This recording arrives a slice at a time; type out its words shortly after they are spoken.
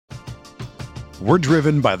We're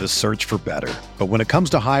driven by the search for better. But when it comes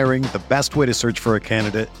to hiring, the best way to search for a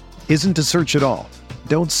candidate isn't to search at all.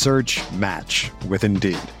 Don't search, match with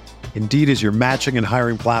Indeed. Indeed is your matching and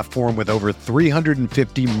hiring platform with over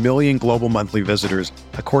 350 million global monthly visitors,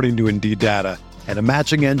 according to Indeed data, and a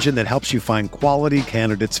matching engine that helps you find quality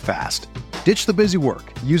candidates fast. Ditch the busy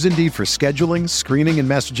work. Use Indeed for scheduling, screening, and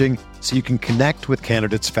messaging so you can connect with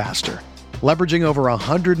candidates faster. Leveraging over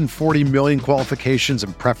 140 million qualifications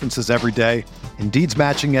and preferences every day, Indeed's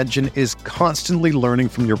matching engine is constantly learning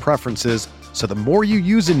from your preferences, so the more you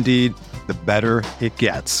use Indeed, the better it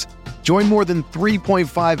gets. Join more than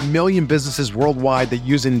 3.5 million businesses worldwide that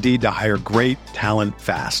use Indeed to hire great talent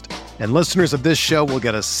fast. And listeners of this show will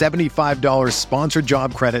get a $75 sponsored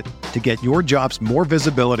job credit to get your jobs more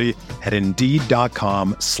visibility at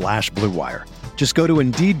Indeed.com/Blue Wire. Just go to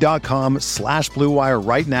Indeed.com/Blue Wire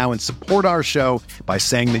right now and support our show by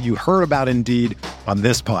saying that you heard about Indeed on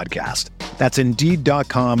this podcast. That's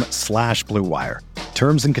Indeed.com/Blue Wire.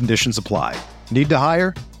 Terms and conditions apply. Need to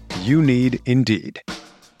hire? You need Indeed.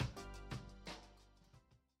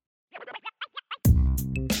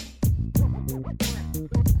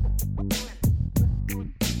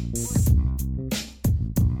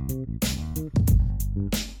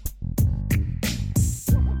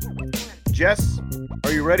 Jess,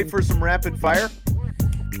 are you ready for some rapid fire?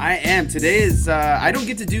 I am. Today is I don't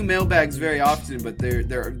get to do mailbags very often, but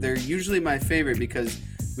they're usually my favorite because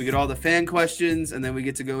we get all the fan questions and then we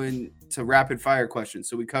get to go into rapid fire questions.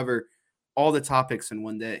 So we cover all the topics in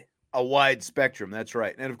one day. A wide spectrum, that's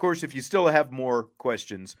right. And of course, if you still have more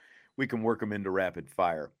questions, we can work them into rapid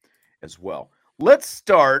fire as well. Let's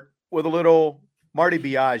start with a little Marty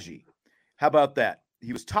Biagi. How about that?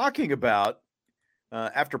 He was talking about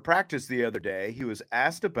after practice the other day, he was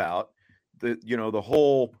asked about the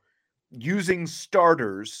whole using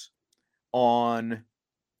starters on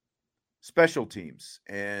special teams.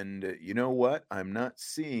 And you know what? I'm not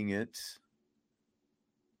seeing it.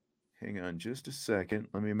 Hang on just a second.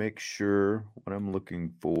 Let me make sure what I'm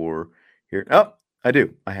looking for here. Oh, I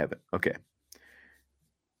do. I have it. Okay.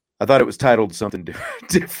 I thought it was titled something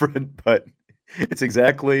different, but it's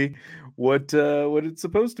exactly what it's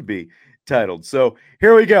supposed to be titled. So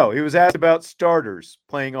here we go. He was asked about starters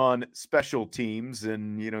playing on special teams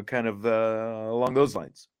and, kind of along those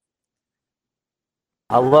lines.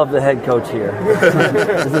 I love the head coach here.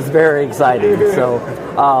 This is very exciting. So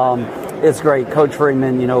it's great. Coach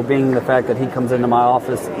Freeman, being the fact that he comes into my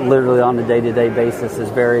office literally on a day-to-day basis is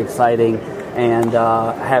very exciting. And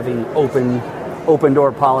having open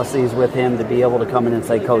door policies with him to be able to come in and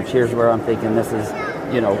say, Coach, here's where I'm thinking this is,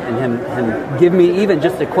 and him give me even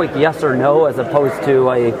just a quick yes or no as opposed to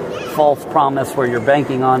a false promise where you're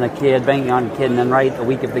banking on a kid, and then right a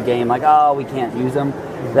week of the game, like, oh, we can't use him,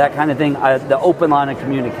 that kind of thing. The open line of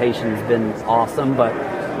communication has been awesome, but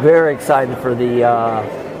very excited for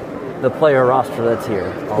the player roster that's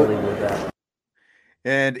here. I'll leave it with that.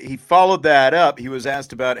 And he followed that up. He was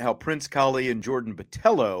asked about how Prince Kali and Jordan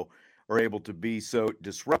Botelho are able to be so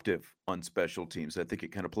disruptive on special teams. I think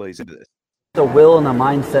it kind of plays into this. The will and the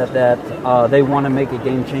mindset that they want to make a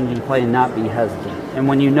game-changing play and not be hesitant. And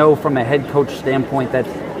when from a head coach standpoint that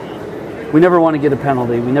we never want to get a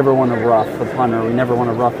penalty, we never want to rough the punter, we never want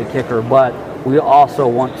to rough the kicker, but we also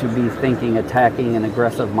want to be thinking, attacking, and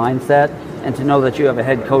aggressive mindset, and to know that you have a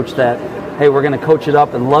head coach that, hey, we're going to coach it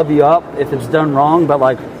up and love you up if it's done wrong,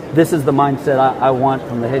 but this is the mindset I want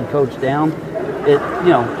from the head coach down.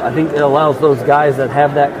 I think it allows those guys that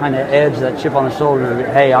have that kind of edge, that chip on the shoulder,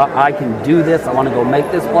 hey, I can do this, I want to go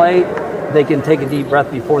make this play. They can take a deep breath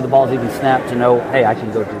before the ball's even snapped to know, hey, I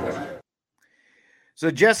can go do this. So,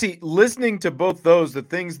 Jesse, listening to both those, the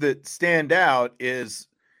things that stand out is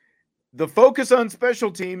the focus on special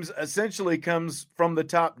teams essentially comes from the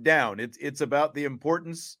top down. It's about the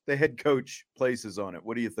importance the head coach places on it.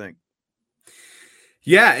 What do you think?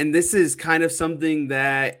 Yeah, and this is kind of something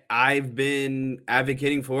that I've been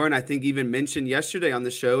advocating for, and I think even mentioned yesterday on the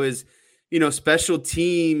show is, special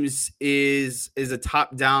teams is a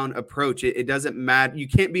top-down approach. It doesn't matter. You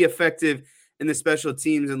can't be effective in the special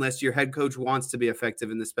teams unless your head coach wants to be effective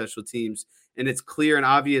in the special teams. And it's clear and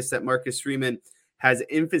obvious that Marcus Freeman has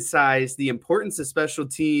emphasized the importance of special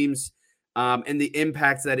teams and the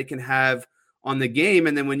impact that it can have on the game.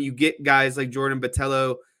 And then when you get guys like Jordan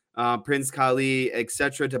Botelho, Prince Kali,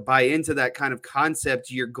 etc., to buy into that kind of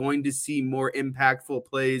concept, you're going to see more impactful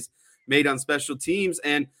plays made on special teams.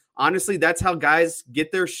 And honestly, that's how guys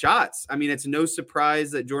get their shots. I mean, it's no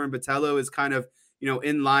surprise that Jordan Botelho is kind of,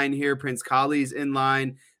 in line here. Prince Kali's in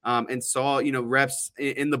line and saw, reps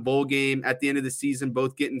in the bowl game at the end of the season,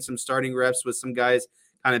 both getting some starting reps with some guys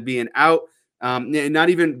kind of being out. Not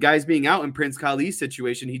even guys being out in Prince Khali's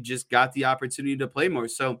situation. He just got the opportunity to play more.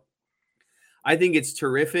 So I think it's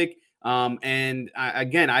terrific.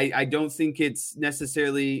 I don't think it's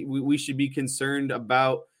necessarily we should be concerned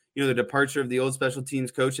about the departure of the old special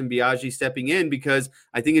teams coach and Biagi stepping in, because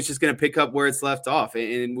I think it's just going to pick up where it's left off.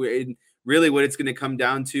 And really what it's going to come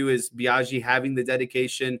down to is Biagi having the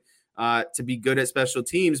dedication to be good at special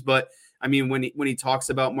teams. But I mean, when he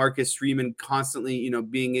talks about Marcus Freeman constantly,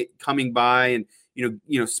 coming by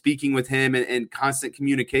and, speaking with him and constant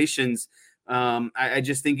communications, I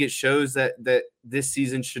just think it shows that this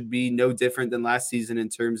season should be no different than last season in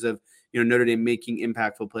terms of, Notre Dame making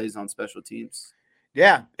impactful plays on special teams.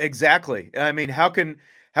 Yeah, exactly. I mean, how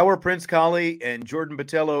are Prince Khali and Jordan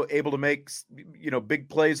Botelho able to make, big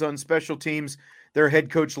plays on special teams? Their head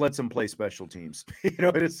coach lets them play special teams.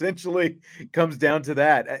 It essentially comes down to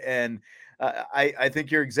that. And I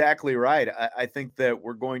think you're exactly right. I think that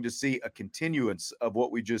we're going to see a continuance of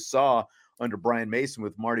what we just saw under Brian Mason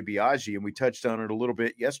with Marty Biagi. And we touched on it a little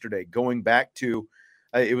bit yesterday, going back to,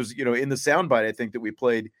 it was, in the soundbite, I think that we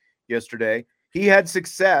played yesterday. He had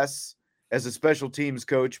success as a special teams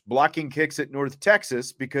coach blocking kicks at North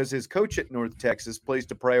Texas because his coach at North Texas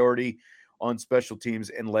placed a priority on special teams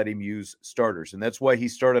and let him use starters. And that's why he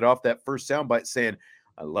started off that first soundbite saying,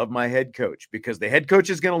 I love my head coach, because the head coach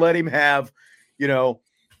is going to let him have,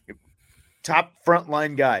 top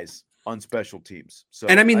frontline guys on special teams. So,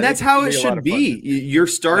 and I mean, that's how it should be. Your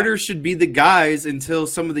starters should be the guys until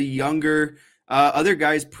some of the younger other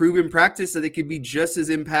guys prove in practice that they could be just as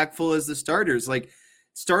impactful as the starters. Like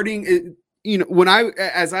starting,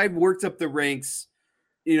 as I've worked up the ranks,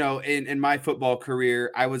 in my football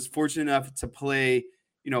career, I was fortunate enough to play,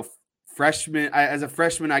 freshman. As a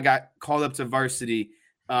freshman, I got called up to varsity.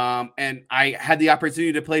 And I had the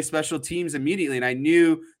opportunity to play special teams immediately. And I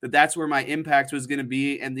knew that that's where my impact was going to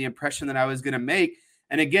be and the impression that I was going to make.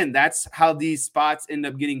 And again, that's how these spots end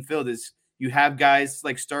up getting filled, is you have guys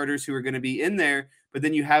like starters who are going to be in there, but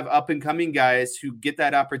then you have up and coming guys who get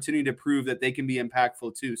that opportunity to prove that they can be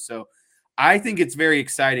impactful too. So I think it's very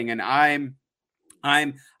exciting. And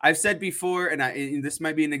I've said before, and this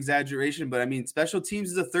might be an exaggeration, but I mean, special teams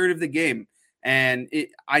is a third of the game. And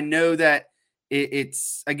I know that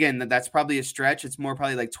it's again, that's probably a stretch. It's more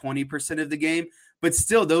probably like 20% of the game, but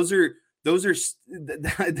still that's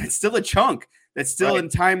still a chunk. That's still in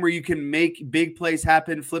time where you can make big plays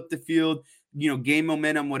happen, flip the field, gain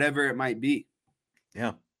momentum, whatever it might be.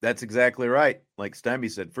 Yeah, that's exactly right. Like Stymie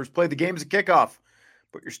said, first play of the game is a kickoff.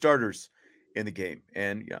 Put your starters in the game.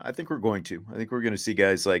 And yeah, I think we're going to see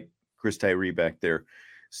guys like Chris Tyree back there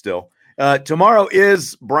still. Tomorrow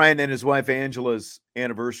is Brian and his wife Angela's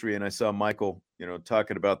anniversary, and I saw Michael,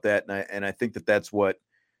 talking about that, and I think that's what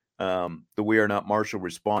the We Are Not Marshall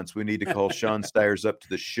response. We need to call Sean Stiers up to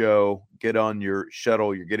the show. Get on your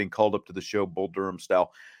shuttle. You're getting called up to the show, Bull Durham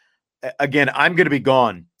style. Again, I'm going to be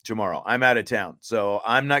gone tomorrow. I'm out of town, so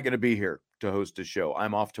I'm not going to be here to host a show.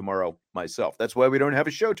 I'm off tomorrow myself. That's why we don't have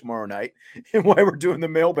a show tomorrow night and why we're doing the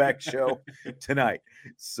mailbag show tonight.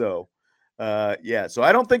 So. So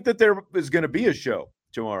I don't think that there is going to be a show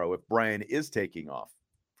tomorrow if Brian is taking off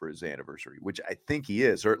for his anniversary, which I think he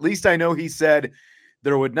is, or at least I know he said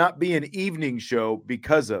there would not be an evening show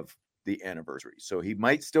because of the anniversary. So he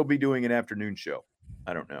might still be doing an afternoon show.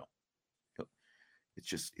 I don't know. It's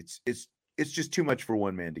just too much for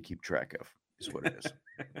one man to keep track of, is what it is.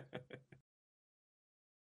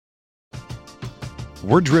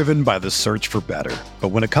 We're driven by the search for better. But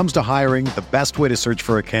when it comes to hiring, the best way to search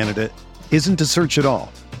for a candidate isn't to search at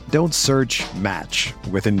all. Don't search, match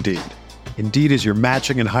with Indeed. Indeed is your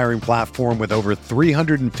matching and hiring platform with over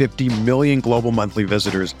 350 million global monthly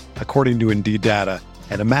visitors, according to Indeed data,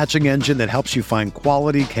 and a matching engine that helps you find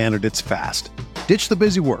quality candidates fast. Ditch the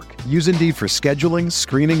busy work. Use Indeed for scheduling,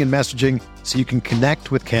 screening, and messaging so you can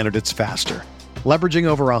connect with candidates faster. Leveraging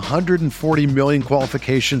over 140 million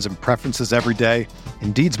qualifications and preferences every day,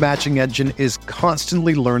 Indeed's matching engine is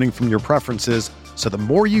constantly learning from your preferences, so the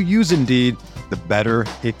more you use Indeed, the better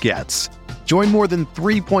it gets. Join more than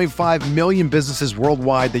 3.5 million businesses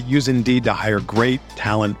worldwide that use Indeed to hire great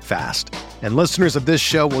talent fast. And listeners of this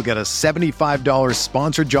show will get a $75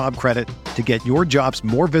 sponsored job credit to get your jobs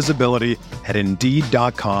more visibility at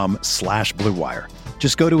Indeed.com/Blue Wire.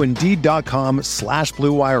 Just go to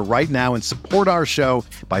Indeed.com/Blue Wire right now and support our show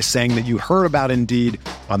by saying that you heard about Indeed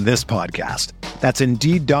on this podcast. That's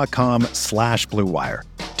Indeed.com/Blue Wire.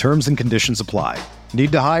 Terms and conditions apply.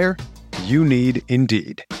 Need to hire? You need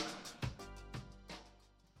Indeed.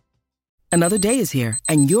 Another day is here,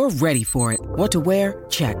 and you're ready for it. What to wear?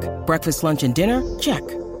 Check. Breakfast, lunch, and dinner? Check.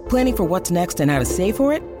 Planning for what's next and how to save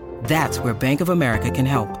for it? That's where Bank of America can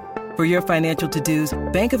help. For your financial to-dos,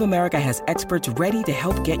 Bank of America has experts ready to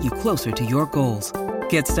help get you closer to your goals.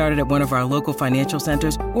 Get started at one of our local financial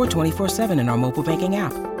centers or 24/7 in our mobile banking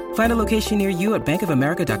app. Find a location near you at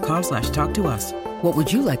bankofamerica.com/talktous. What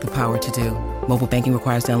would you like the power to do? Mobile banking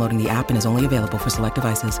requires downloading the app and is only available for select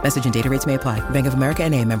devices. Message and data rates may apply. Bank of America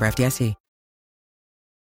NA, member FDIC.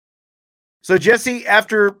 So, Jesse,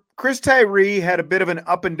 after Chris Tyree had a bit of an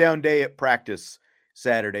up and down day at practice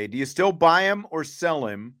Saturday, do you still buy him or sell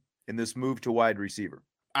him in this move to wide receiver?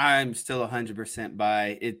 I'm still 100%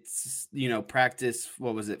 buy. It's, practice,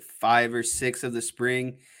 what was it, 5 or 6 of the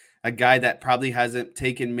spring? A guy that probably hasn't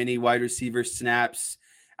taken many wide receiver snaps.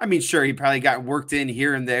 I mean, sure, he probably got worked in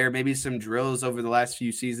here and there, maybe some drills over the last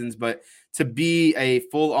few seasons, but to be a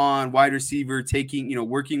full-on wide receiver,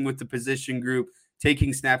 working with the position group,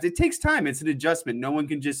 taking snaps, it takes time. It's an adjustment. No one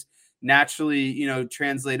can just naturally,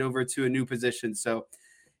 translate over to a new position. So,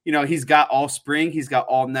 he's got all spring. He's got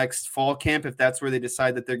all next fall camp if that's where they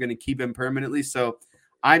decide that they're going to keep him permanently. So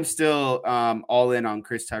I'm still all in on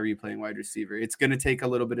Chris Tyree playing wide receiver. It's going to take a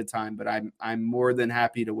little bit of time, but I'm more than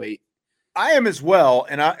happy to wait. I am as well.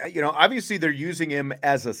 And obviously they're using him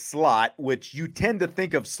as a slot, which you tend to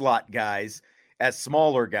think of slot guys as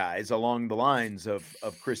smaller guys along the lines of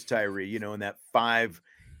Chris Tyree, in that 5'8",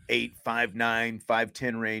 5'9",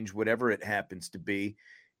 5'10" range, whatever it happens to be.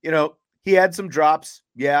 He had some drops.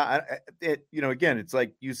 Yeah. Again, it's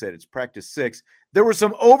like you said, it's practice 6. There were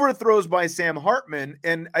some overthrows by Sam Hartman.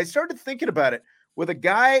 And I started thinking about it with a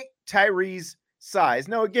guy Tyree's size.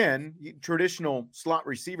 Now, again, traditional slot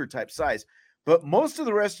receiver type size, but most of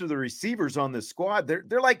the rest of the receivers on this squad,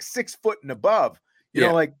 they're like 6 foot and above. You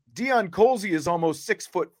know, like Deion Colsey is almost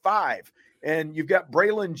 6'5", and you've got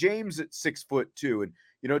Braylon James at 6'2",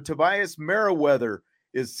 and Tobias Merriweather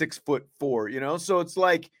is 6'4". So it's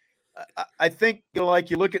like I think you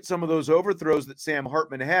look at some of those overthrows that Sam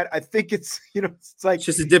Hartman had. I think it's it's like it's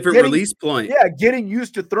just a different release point. Yeah, getting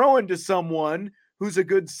used to throwing to someone who's a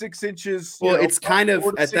good 6 inches. Well, it's kind of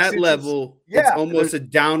at that level. Yeah, it's almost a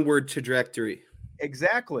downward trajectory.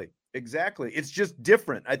 Exactly. It's just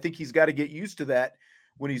different. I think he's got to get used to that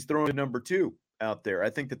when he's throwing number 2 out there. I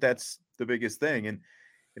think that's the biggest thing. And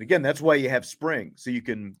again, that's why you have spring, so you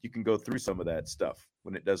can go through some of that stuff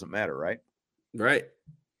when it doesn't matter, right? Right.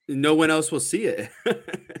 No one else will see it.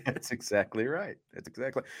 That's exactly right.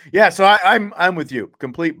 Yeah. So I'm with you.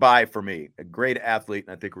 Complete buy for me. A great athlete,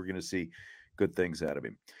 and I think we're going to see good things out of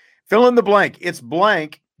him. Fill in the blank. It's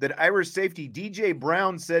blank that Irish safety DJ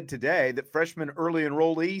Brown said today that freshman early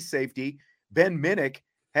enrollee safety Ben Minich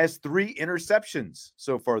has 3 interceptions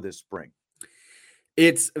so far this spring.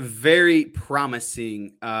 It's very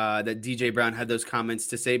promising that DJ Brown had those comments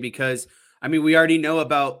to say, because we already know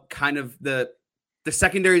about kind of the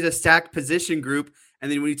secondary is a stacked position group.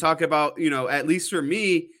 And then when you talk about, at least for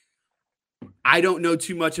me, I don't know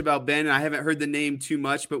too much about Ben, and I haven't heard the name too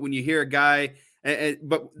much, but when you hear a guy,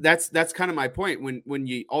 but that's kind of my point. When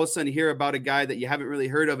you all of a sudden hear about a guy that you haven't really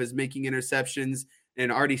heard of is making interceptions in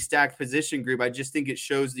an already stacked position group, I just think it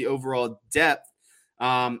shows the overall depth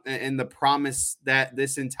and the promise that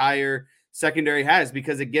this entire secondary has.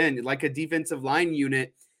 Because again, like a defensive line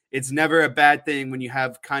unit, it's never a bad thing when you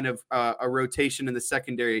have kind of a rotation in the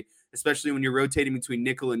secondary, especially when you're rotating between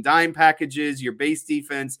nickel and dime packages, your base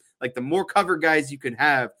defense. Like the more cover guys you can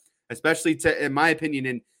have, especially in my opinion,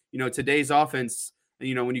 in today's offense,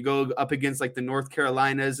 when you go up against like the North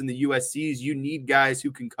Carolinas and the USCs, you need guys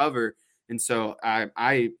who can cover. And so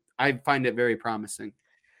I find it very promising.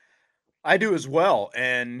 I do as well.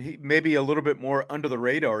 And he may be a little bit more under the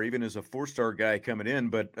radar, even as a 4-star guy coming in,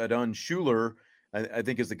 but Adon Schuler, I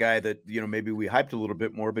think is the guy that, maybe we hyped a little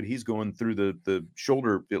bit more, but he's going through the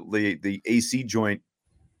shoulder, the AC joint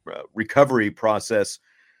recovery process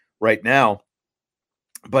right now.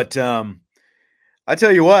 But I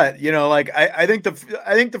tell you what, I think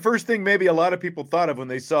the first thing maybe a lot of people thought of when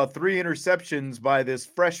they saw 3 interceptions by this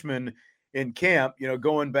freshman in camp,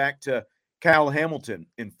 going back to Kyle Hamilton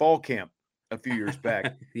in fall camp a few years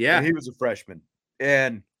back. Yeah. When he was a freshman.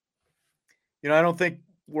 And, I don't think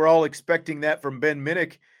we're all expecting that from Ben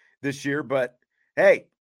Minich this year, but hey,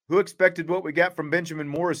 who expected what we got from Benjamin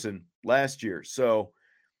Morrison last year? So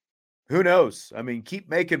who knows? Keep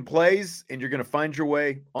making plays and you're going to find your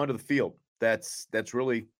way onto the field. That's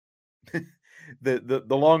really the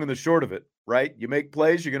long and the short of it, right? You make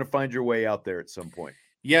plays, you're going to find your way out there at some point.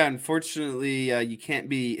 Yeah, unfortunately, you can't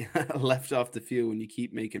be left off the field when you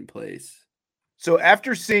keep making plays. So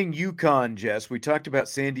after seeing UConn, Jess, we talked about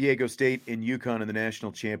San Diego State and UConn in the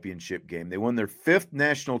national championship game. They won their 5th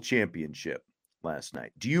national championship last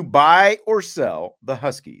night. Do you buy or sell the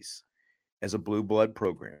Huskies as a blue blood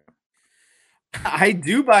program? I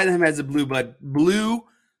do buy them as a blue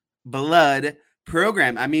blood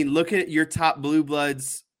program. I mean, look at your top blue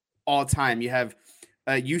bloods all time. You have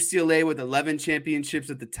UCLA with 11 championships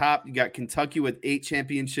at the top. You got Kentucky with 8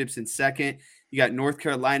 championships in second. You got North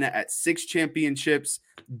Carolina at 6 championships,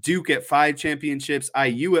 Duke at 5 championships,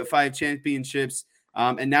 IU at 5 championships,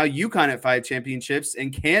 and now UConn at 5 championships,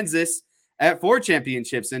 and Kansas at 4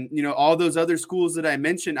 championships. And, all those other schools that I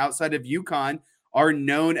mentioned outside of UConn are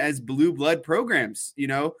known as blue blood programs,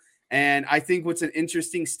 And I think what's an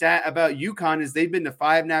interesting stat about UConn is they've been to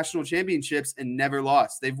 5 national championships and never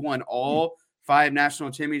lost. They've won all 5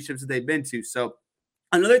 national championships that they've been to. So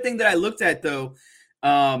another thing that I looked at, though,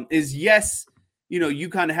 is yes,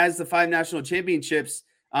 UConn has the 5 national championships,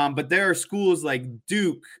 but there are schools like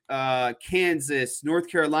Duke, Kansas, North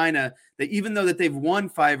Carolina, that even though that they've won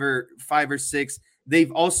 5 or 6,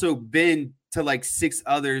 they've also been to like 6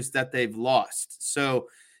 others that they've lost. So,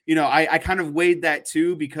 I kind of weighed that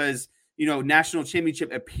too, because, national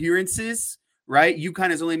championship appearances, right? UConn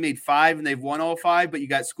has only made 5 and they've won all 5, but you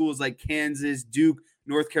got schools like Kansas, Duke,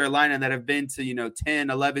 North Carolina that have been to, 10,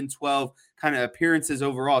 11, 12 kind of appearances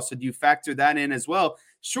overall. So do you factor that in as well?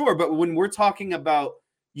 Sure. But when we're talking about,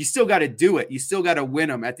 you still got to do it. You still got to win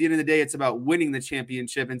them. At the end of the day, it's about winning the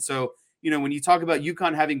championship. And so, when you talk about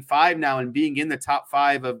UConn having 5 now and being in the top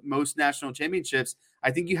 5 of most national championships,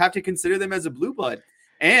 I think you have to consider them as a blue blood.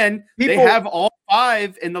 And they have all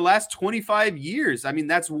 5 in the last 25 years. I mean,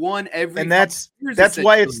 that's one every. And that's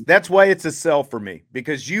why it's a sell for me,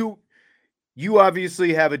 because you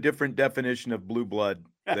obviously have a different definition of blue blood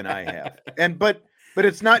than I have. But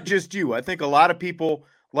it's not just you. I think a lot of people,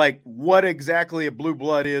 like, what exactly a blue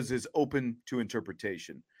blood is open to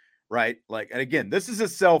interpretation, right? Like, and again, this is a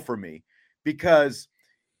sell for me, because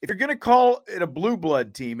if you're going to call it a blue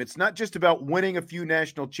blood team, it's not just about winning a few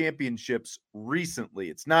national championships recently.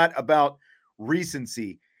 It's not about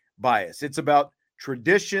recency bias. It's about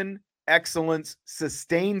tradition, excellence,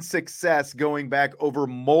 sustained success going back over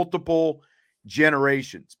multiple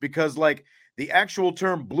generations. Because, like, the actual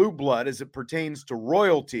term blue blood, as it pertains to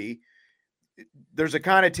royalty, there's a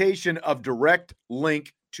connotation of direct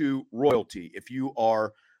link to royalty if you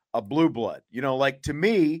are a blue blood. Like, to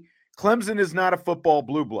me, Clemson is not a football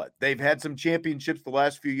blue blood. They've had some championships the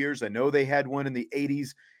last few years. I know they had one in the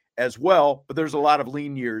 80s as well, but there's a lot of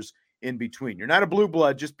lean years in between. You're not a blue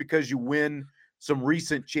blood just because you win some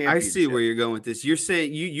recent championships. I see where you're going with this. You're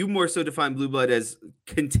saying you more so define blue blood as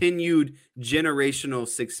continued generational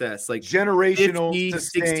success, like generational 50,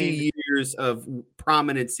 60 years of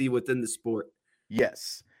prominency within the sport.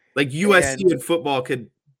 Yes. Like USC and football could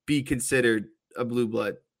be considered a blue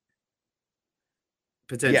blood.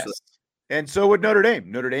 Potentially. Yes. And so would Notre Dame.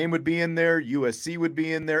 Notre Dame would be in there. USC would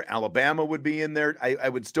be in there. Alabama would be in there. I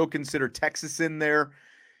would still consider Texas in there.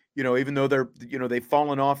 Even though they've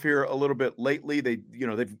fallen off here a little bit lately.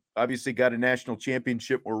 They've obviously got a national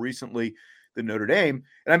championship more recently than Notre Dame.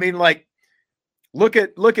 And I mean, like, look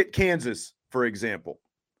at Kansas, for example.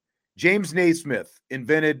 James Naismith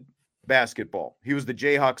invented basketball. He was the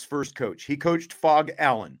Jayhawks' first coach. He coached Fog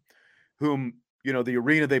Allen, whom, the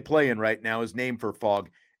arena they play in right now is named for Fog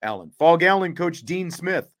Allen. Fog Allen coached Dean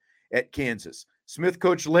Smith at Kansas. Smith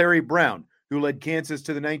coached Larry Brown, who led Kansas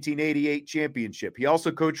to the 1988 championship. He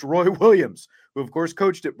also coached Roy Williams, who, of course,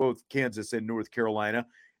 coached at both Kansas and North Carolina.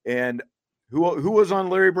 And who was on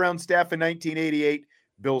Larry Brown's staff in 1988?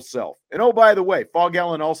 Bill Self. And, oh, by the way, Fog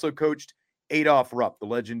Allen also coached Adolph Rupp, the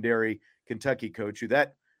legendary Kentucky coach, who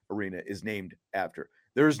that arena is named after.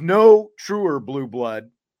 There's no truer blue blood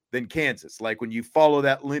than Kansas, like when you follow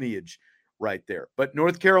that lineage right there. But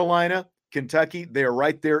North Carolina, Kentucky, they're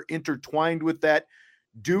right there intertwined with that.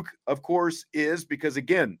 Duke, of course, is, because,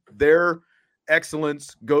 again, their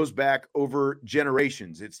excellence goes back over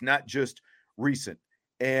generations. It's not just recent.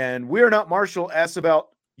 And We Are Not Marshall asks about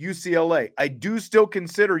UCLA. I do still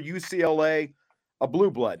consider UCLA a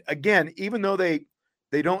blue blood. Again, even though they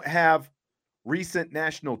don't have recent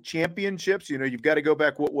national championships, you've got to go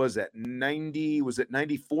back. What was that? 90, was it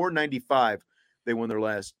 94, 95? They won their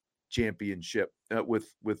last championship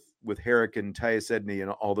with Herrick and Tyus Edney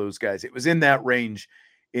and all those guys. It was in that range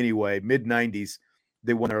anyway, mid 90s.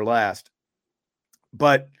 They won their last,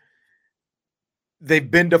 but they've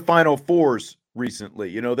been to Final Fours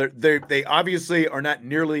recently. They obviously are not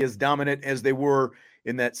nearly as dominant as they were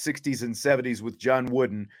in that 60s and 70s with John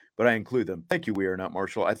Wooden, but I include them. Thank you, We Are Not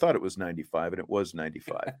Marshall. I thought it was 95, and it was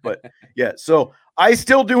 95. But, yeah, so I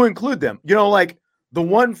still do include them. Like, the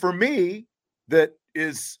one for me that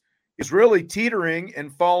is really teetering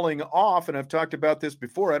and falling off, and I've talked about this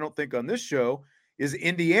before, I don't think on this show, is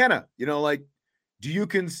Indiana. Like, do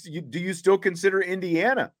you still consider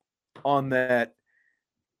Indiana on that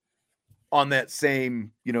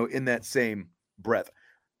same, in that same breath.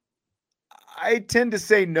 I tend to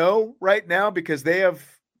say no right now because they have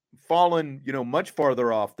fallen, much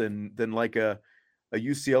farther off than like a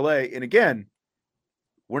UCLA. And again,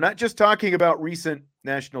 we're not just talking about recent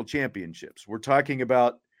national championships. We're talking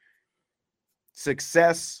about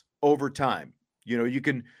success over time. You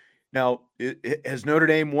can now, has Notre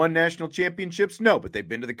Dame won national championships? No, but they've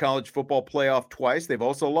been to the college football playoff twice. They've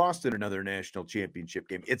also lost in another national championship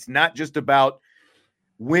game. It's not just about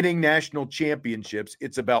winning national championships.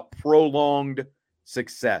 It's about prolonged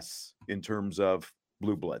success in terms of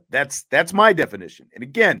blue blood. That's my definition. And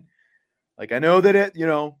again, like I know that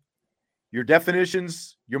your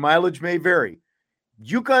definitions, your mileage may vary.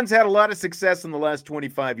 UConn's had a lot of success in the last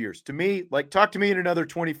 25 years. To me, talk to me in another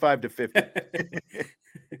 25 to 50.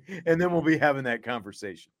 And then we'll be having that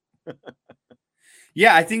conversation.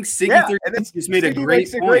 Yeah, I think Siggy just made a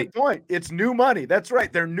great point. It's new money. That's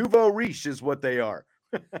right. They're nouveau riche is what they are.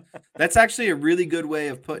 That's actually a really good way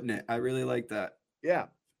of putting it. I really like that. Yeah.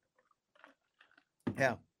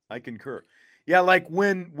 Yeah, I concur. Yeah, like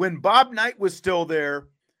when Bob Knight was still there,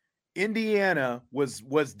 Indiana was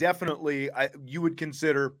definitely, you would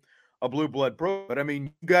consider a blue blood pro. But I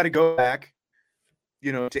mean, you got to go back,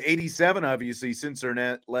 to 87, obviously, since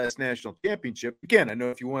their last national championship. Again, I know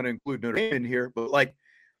if you want to include Notre Dame in here, but like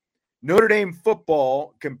Notre Dame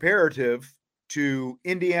football comparative to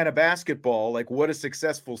Indiana basketball, like what a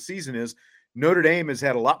successful season is, Notre Dame has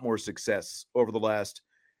had a lot more success over the last,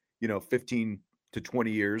 15 to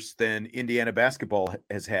 20 years than Indiana basketball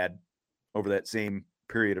has had over that same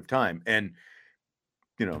period of time. And,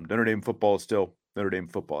 Notre Dame football is still Notre Dame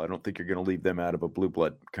football. I don't think you're going to leave them out of a blue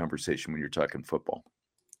blood conversation when you're talking football.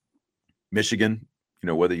 Michigan,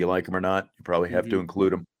 whether you like them or not, you probably have to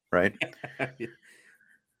include them, right?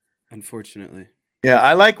 Unfortunately. Yeah,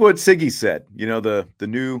 I like what Siggy said. The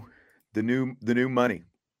new money.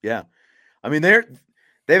 Yeah, I mean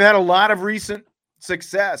they've had a lot of recent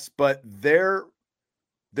success, but their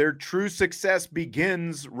true success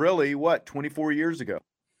begins really 24 years ago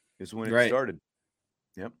is when it started.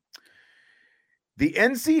 Yep. The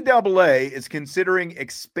NCAA is considering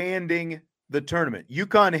expanding the tournament.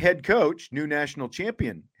 UConn head coach, new national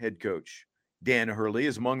champion head coach Dan Hurley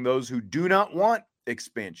is among those who do not want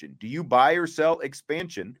expansion. Do you buy or sell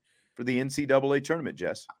expansion for the NCAA tournament,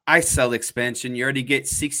 Jess? I sell expansion. You already get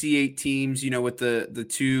 68 teams, with the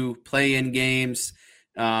two play-in games,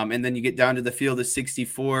 and then you get down to the field of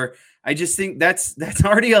 64. I just think that's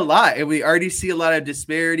already a lot, and we already see a lot of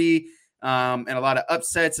disparity and a lot of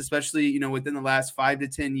upsets, especially within the last 5 to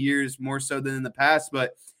 10 years, more so than in the past.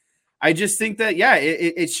 But I just think that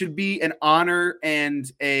it should be an honor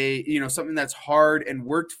and a something that's hard and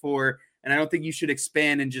worked for. And I don't think you should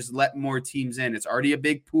expand and just let more teams in. It's already a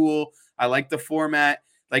big pool. I like the format.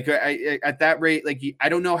 Like at that rate, I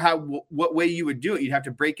don't know what way you would do it. You'd have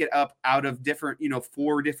to break it up out of different,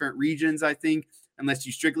 4 different regions, I think, unless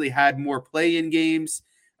you strictly had more play-in games.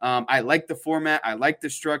 I like the format. I like the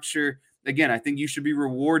structure. Again, I think you should be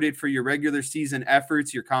rewarded for your regular season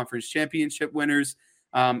efforts, your conference championship winners,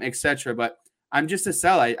 etc. But I'm just a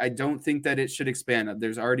sell. I don't think that it should expand.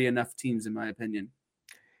 There's already enough teams, in my opinion.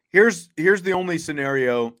 Here's the only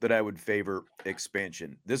scenario that I would favor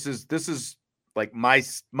expansion. This is like my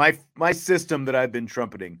system that I've been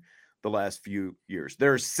trumpeting the last few years.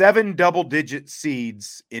 There are 7 double-digit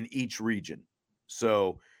seeds in each region.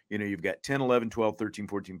 So, you've got 10, 11, 12, 13,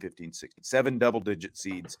 14, 15, 16, 7 double-digit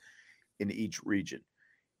seeds in each region.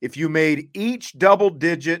 If you made each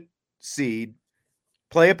double-digit seed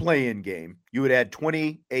play a play-in game, you would add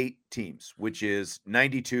 28 teams, which is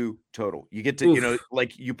 92 total. You get to,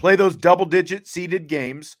 you play those double-digit seeded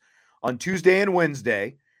games on Tuesday and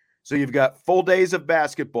Wednesday. So you've got full days of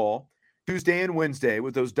basketball, Tuesday and Wednesday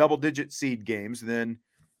with those double-digit seed games. And then,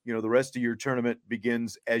 the rest of your tournament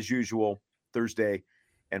begins as usual Thursday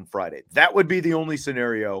and Friday. That would be the only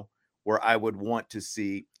scenario where I would want to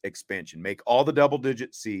see expansion. Make all the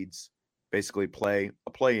double-digit seeds basically play a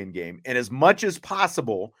play-in game. And as much as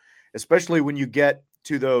possible, especially when you get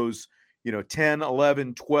to those, 10,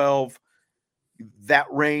 11, 12, that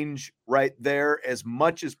range right there, as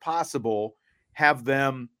much as possible, have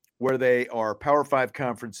them where they are Power 5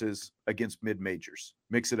 conferences against mid-majors.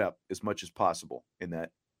 Mix it up as much as possible in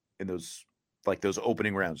those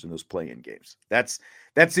opening rounds in those play-in games. That's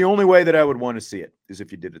the only way that I would want to see it, is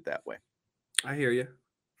if you did it that way. I hear you.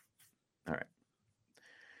 All right.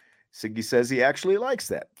 Siggy says he actually likes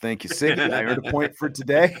that. Thank you, Siggy. I earned a point for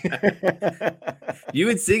today. You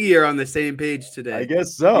and Siggy are on the same page today. I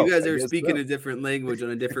guess so. You guys are speaking a different language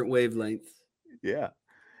on a different wavelength. Yeah.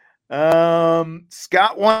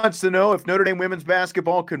 Scott wants to know if Notre Dame women's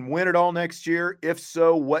basketball can win it all next year. If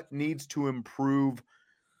so, what needs to improve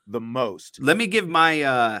the most? Let me give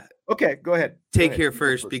my okay, go ahead. Take here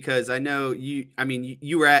first, because I know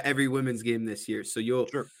you were at every women's game this year, so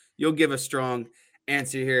you'll give a strong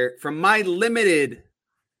answer here. From my limited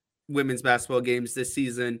women's basketball games this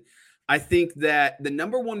season, I think that the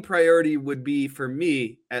number one priority would be, for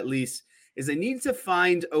me at least, is they need to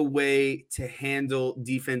find a way to handle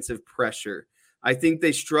defensive pressure. I think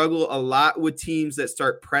they struggle a lot with teams that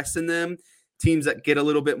start pressing them, teams that get a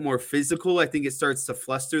little bit more physical. I think it starts to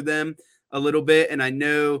fluster them a little bit. And I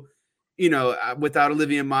know, without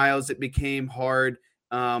Olivia Miles, it became hard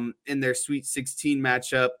in their Sweet 16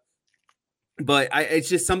 matchup. But it's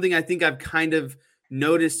just something I think I've kind of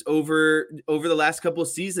noticed over the last couple of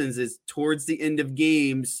seasons, is towards the end of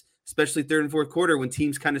games, especially third and fourth quarter, when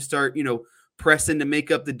teams kind of start, pressing to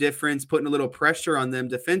make up the difference, putting a little pressure on them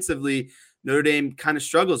defensively, Notre Dame kind of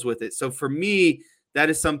struggles with it. So for me, that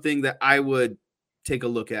is something that I would take a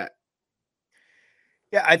look at.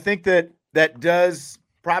 Yeah, I think that does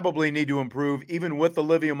probably need to improve. Even with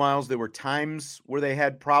Olivia Miles, there were times where they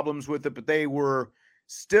had problems with it, but they were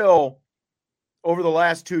still, over the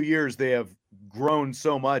last 2 years, they have grown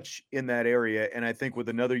so much in that area. And I think with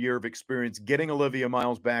another year of experience, getting Olivia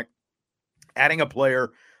Miles back, adding a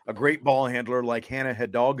great ball handler like Hannah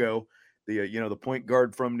Hidalgo, the point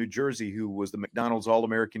guard from New Jersey, who was the McDonald's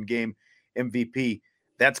All-American Game MVP,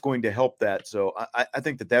 that's going to help that. So I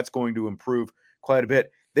think that that's going to improve quite a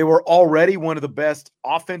bit. They were already one of the best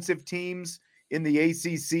offensive teams in the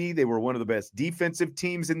ACC. They were one of the best defensive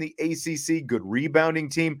teams in the ACC, good rebounding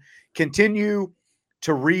team. Continue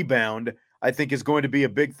to rebound, I think, is going to be a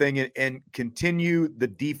big thing, and continue the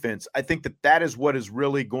defense. I think that is what is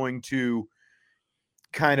really going to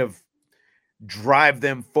kind of drive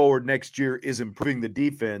them forward next year, is improving the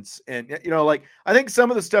defense. And, I think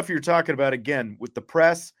some of the stuff you're talking about, again, with the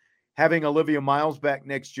press, having Olivia Miles back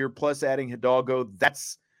next year, plus adding Hidalgo,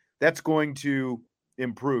 that's going to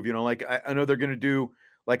improve. I know they're going to do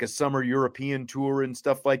like a summer European tour and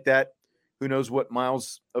stuff like that. Who knows what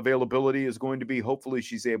Miles' availability is going to be. Hopefully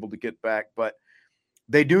she's able to get back, but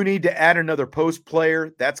they do need to add another post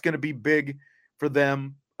player. That's going to be big for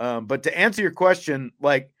them. But to answer your question,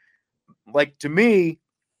 like to me,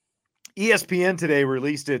 ESPN today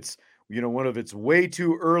released its, one of its way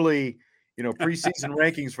too early, preseason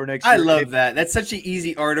rankings for next year. I love that. That's such an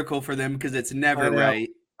easy article for them, because it's never right.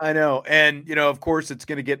 I know. And, of course, it's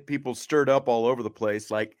going to get people stirred up all over the place.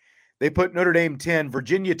 Like, they put Notre Dame 10.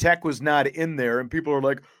 Virginia Tech was not in there, and people are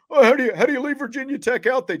like, "Oh, how do you leave Virginia Tech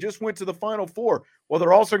out? They just went to the Final Four." Well,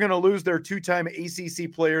 they're also going to lose their 2-time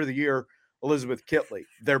ACC Player of the Year, Elizabeth Kitley.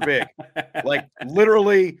 They're big, like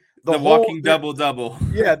literally the walking double-double.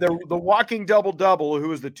 Yeah, the walking double-double,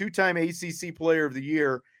 who is the 2-time ACC Player of the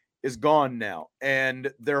Year, is gone now,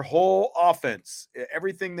 and their whole offense,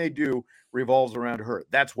 everything they do, revolves around her.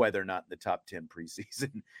 That's why they're not in the top 10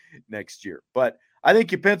 preseason next year. But I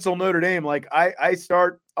think you pencil Notre Dame. Like, I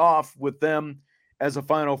start off with them as a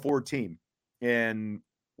Final Four team and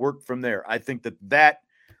work from there. I think that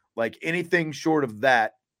like anything short of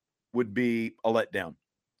that would be a letdown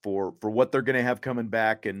for what they're going to have coming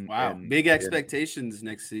back. And big expectations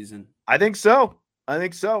next season. I think so.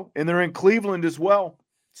 And they're in Cleveland as well.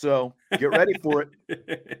 So get ready for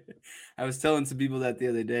it. I was telling some people that the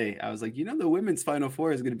other day. I was like, the women's Final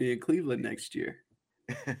Four is going to be in Cleveland next year.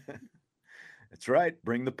 That's right.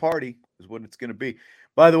 Bring the party is what it's going to be.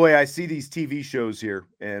 By the way, I see these TV shows here,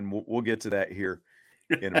 and we'll get to that here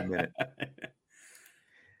in a minute.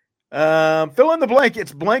 Fill in the blank.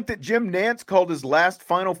 It's blank that Jim Nantz called his last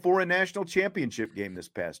Final Four and national championship game this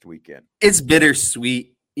past weekend. It's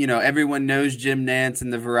bittersweet. Everyone knows Jim Nantz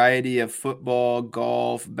and the variety of football,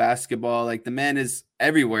 golf, basketball. Like, the man is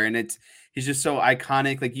everywhere, and he's just so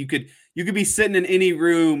iconic. Like, you could be sitting in any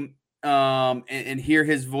room and hear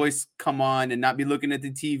his voice come on and not be looking at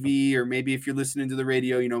the TV, or maybe if you're listening to the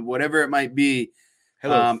radio, whatever it might be.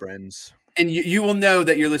 Hello, friends. And you will know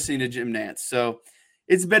that you're listening to Jim Nantz. So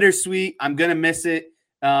it's bittersweet. I'm going to miss it.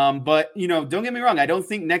 But, don't get me wrong. I don't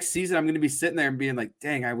think next season I'm going to be sitting there and being like,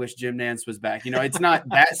 dang, I wish Jim Nantz was back. It's not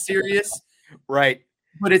that serious. Right.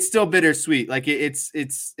 But it's still bittersweet. Like, it's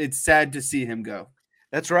sad to see him go.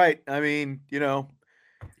 That's right. I mean,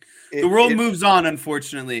 the world moves on,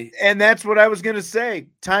 unfortunately. And that's what I was going to say.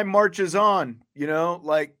 Time marches on,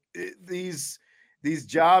 these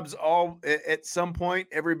jobs all at some point,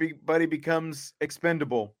 everybody becomes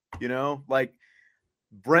expendable, like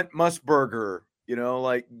Brent Musburger,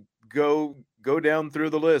 like go down through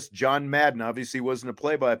the list. John Madden obviously wasn't a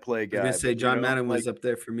play-by-play guy. I was going to say John Madden was up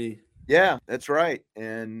there for me. Yeah, that's right.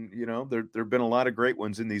 And, there have been a lot of great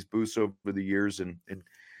ones in these booths over the years, and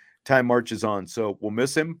time marches on. So we'll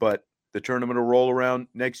miss him, but the tournament will roll around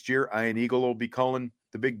next year. Ian Eagle will be calling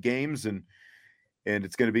the big games, and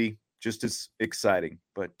it's going to be just as exciting.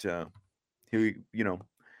 But,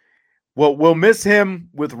 we'll miss him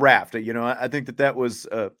with Raft. I think that was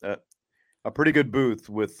a pretty good booth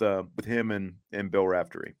with him and Bill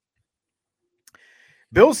Raftery.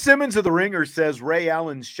 Bill Simmons of the Ringer says Ray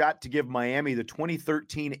Allen's shot to give Miami the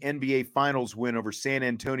 2013 NBA Finals win over San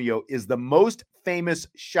Antonio is the most famous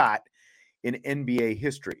shot in NBA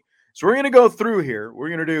history. So we're going to go through here. We're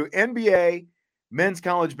going to do NBA, men's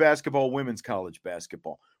college basketball, women's college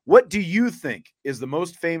basketball. What do you think is the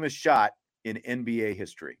most famous shot in NBA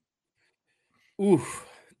history? Ooh,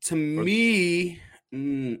 to me,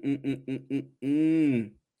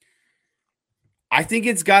 I think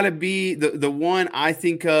it's got to be the one I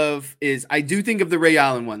think of is I do think of the Ray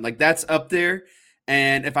Allen one. Like that's up there.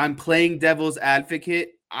 And if I'm playing devil's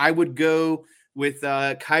advocate, I would go with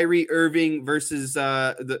Kyrie Irving versus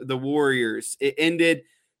the Warriors. It ended,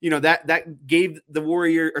 that gave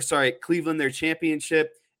the Cleveland their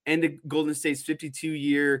championship, ended Golden State's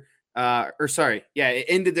 52-year it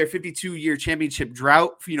ended their 52-year championship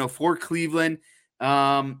drought, for Cleveland.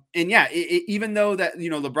 Even though that,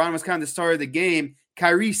 LeBron was kind of the star of the game,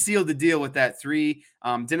 Kyrie sealed the deal with that three,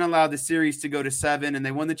 didn't allow the series to go to 7, and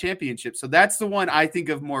they won the championship. So that's the one I think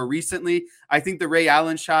of more recently. I think the Ray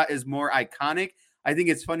Allen shot is more iconic. I think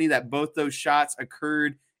it's funny that both those shots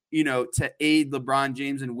occurred, to aid LeBron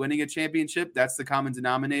James in winning a championship. That's the common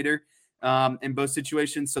denominator in both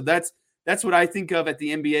situations. So that's what I think of at the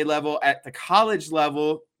NBA level. At the college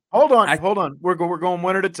level, Hold on. We're going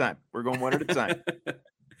one at a time.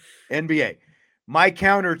 NBA. My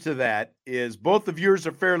counter to that is both of yours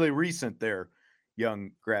are fairly recent there,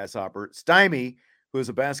 young grasshopper. Stymie, who is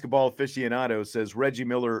a basketball aficionado, says Reggie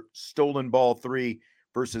Miller stolen ball 3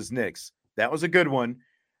 versus Knicks. That was a good one.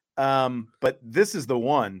 But this is the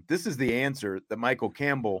one. This is the answer that Michael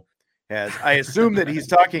Campbell has. I assume that he's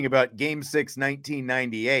talking about Game 6,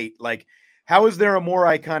 1998. Like, how is there a more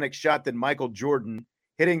iconic shot than Michael Jordan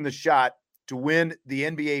hitting the shot to win the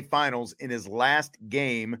NBA Finals in his last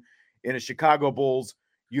game in a Chicago Bulls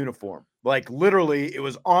uniform? Like, literally, it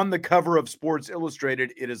was on the cover of Sports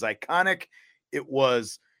Illustrated. It is iconic. It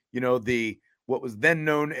was, what was then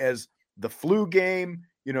known as the flu game,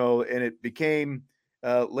 and it became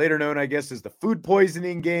later known, I guess, as the food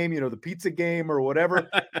poisoning game, the pizza game or whatever.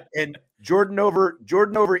 And Jordan over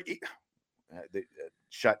the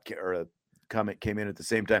shot or a comment came in at the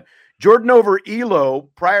same time. Jordan over Elo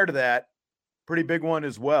prior to that, pretty big one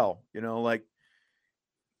as well,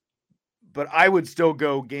 but I would still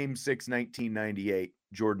go Game 6, 1998,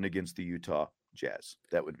 Jordan against the Utah Jazz.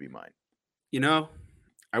 That would be mine.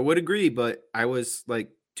 I would agree, but I was like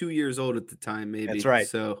 2 years old at the time, maybe. That's right.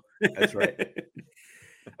 So that's right.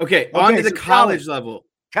 Okay, on to the college level.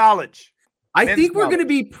 College. I think we're going to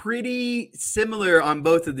be pretty similar on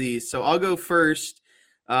both of these. So I'll go first.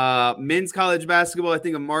 Men's college basketball, I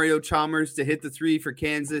think of Mario Chalmers to hit the 3 for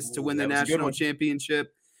Kansas to win the national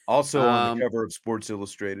championship. Also on the cover of Sports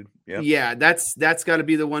Illustrated. Yeah, that's got to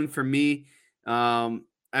be the one for me. I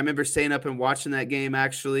remember staying up and watching that game,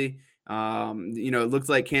 actually. It looked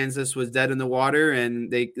like Kansas was dead in the water, and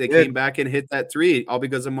they came back and hit that 3, all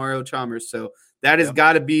because of Mario Chalmers. So that has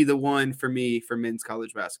got to be the one for me for men's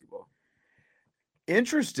college basketball.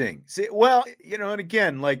 Interesting. See, well, and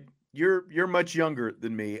again, like you're much younger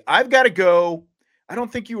than me. I've got to go. I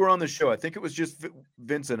don't think you were on the show. I think it was just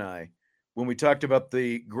Vince and I when we talked about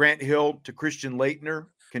the Grant Hill to Christian Laettner,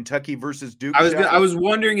 Kentucky versus Duke. I was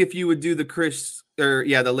wondering if you would do the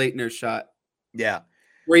the Laettner shot. Yeah.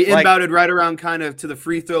 Where he inbounded right around kind of to the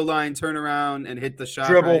free throw line, turn around and hit the shot.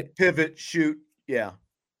 Dribble, pivot, shoot. Yeah.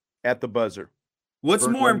 At the buzzer. What's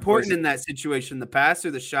more important in that situation, the pass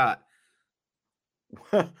or the shot?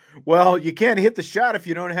 Well, you can't hit the shot if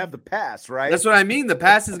you don't have the pass, right? That's what I mean. The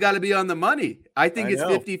pass has got to be on the money. I think it's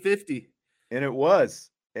 50-50. And it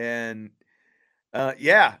was. And I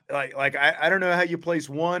don't know how you place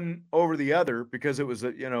one over the other because it was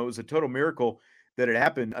a total miracle that it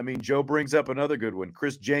happened. I mean, Joe brings up another good one.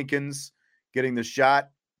 Chris Jenkins getting the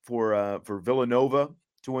shot for Villanova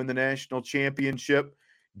to win the national championship.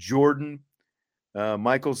 Jordan,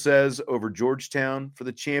 Michael says, over Georgetown for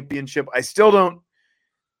the championship. I still don't.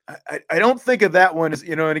 I don't think of that one as,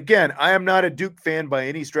 and again, I am not a Duke fan by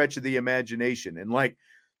any stretch of the imagination. And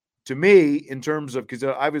to me, in terms of, because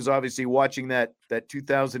I was obviously watching that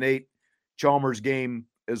 2008 Chalmers game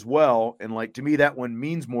as well. And to me, that one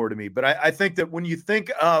means more to me. But I think that when you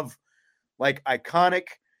think of iconic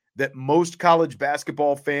that most college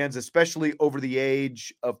basketball fans, especially over the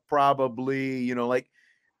age of probably, like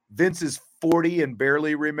Vince is 40 and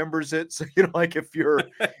barely remembers it. So, like if you're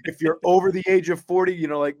over the age of 40,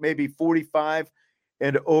 like maybe 45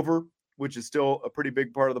 and over, which is still a pretty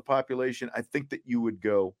big part of the population, I think that you would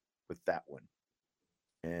go with that one.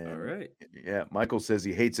 And all right. Yeah, Michael says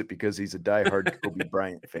he hates it because he's a diehard Kobe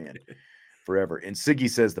Bryant fan forever. And Siggy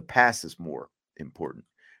says the pass is more important,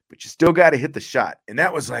 but you still got to hit the shot. And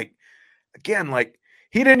that was like, again, like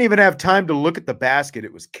he didn't even have time to look at the basket.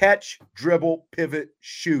 It was catch, dribble, pivot,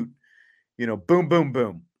 shoot, boom, boom,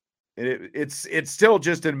 boom. And it's still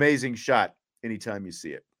just an amazing shot anytime you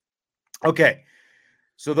see it. Okay.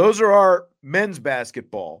 So those are our men's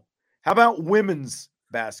basketball. How about women's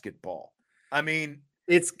basketball? I mean,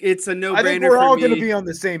 it's a no-brainer. I think we're all going to be on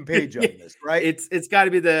the same page on this, right? It's got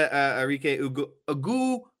to be the Arike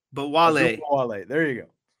Ogunbowale. There you go.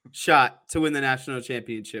 Shot to win the national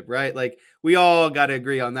championship, right? Like we all got to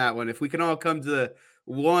agree on that one. If we can all come to the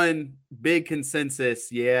one big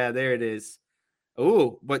consensus, yeah, there it is.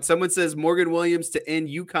 Oh, but someone says Morgan Williams to end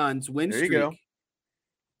UConn's win streak. There you go.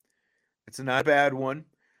 It's a not bad one.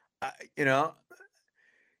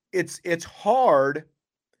 It's hard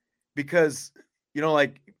because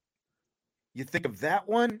like you think of that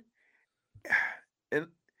one, and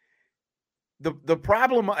the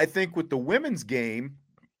problem I think with the women's game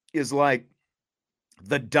is like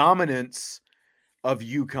the dominance of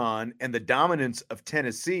UConn and the dominance of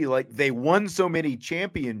Tennessee. Like they won so many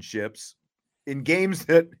championships in games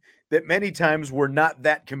that many times were not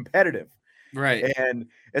that competitive. Right. And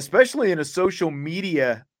especially in a social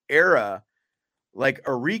media era, like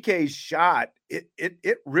Arike's shot,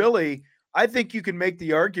 it really, I think you can make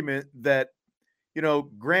the argument that,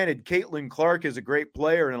 granted, Caitlin Clark is a great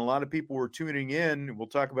player and a lot of people were tuning in. We'll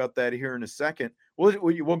talk about that here in a second.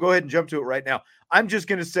 We'll go ahead and jump to it right now. I'm just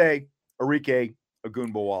going to say Arike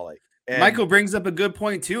Ogunbowale. Michael brings up a good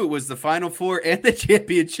point too. It was the Final Four and the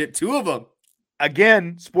championship, two of them.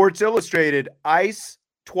 Again, Sports Illustrated, ice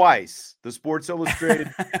twice, the Sports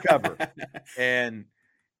Illustrated cover. And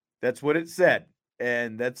that's what it said.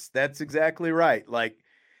 And that's exactly right. Like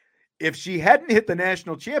if she hadn't hit the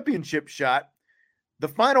national championship shot, the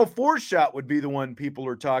Final Four shot would be the one people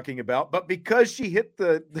are talking about. But because she hit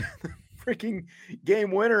the freaking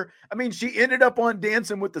game winner, I mean, she ended up on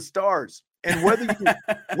Dancing with the Stars. And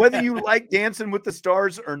whether you like Dancing with the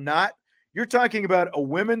Stars or not, you're talking about a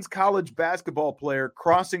women's college basketball player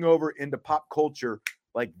crossing over into pop culture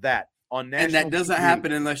like that on national. And that doesn't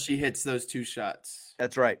happen unless she hits those two shots.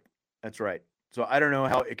 That's right. So I don't know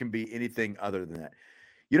how it can be anything other than that.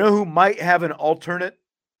 You know who might have an alternate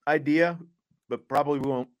idea, but probably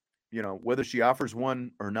won't, whether she offers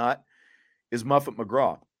one or not, is Muffet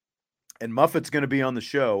McGraw. And Muffet's going to be on the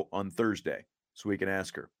show on Thursday, so we can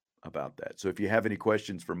ask her about that. So if you have any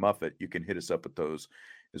questions for Muffet, you can hit us up with those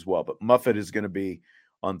as well. But Muffet is going to be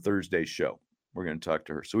on Thursday's show. We're going to talk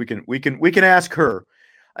to her, so we can ask her.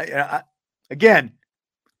 Again,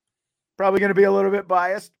 probably going to be a little bit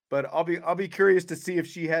biased, but I'll be curious to see if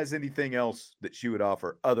she has anything else that she would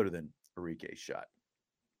offer other than Arike's shot.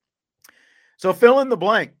 So fill in the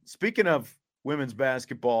blank. Speaking of women's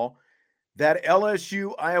basketball, that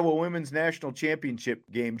LSU Iowa Women's National Championship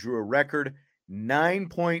game drew a record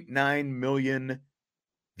 9.9 million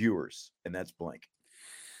viewers, and that's blank.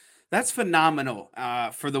 That's phenomenal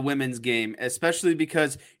for the women's game, especially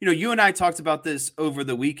because, you and I talked about this over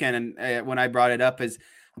the weekend, and when I brought it up, is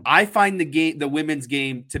I find the women's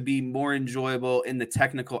game to be more enjoyable in the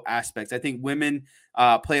technical aspects. I think women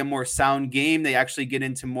play a more sound game. They actually get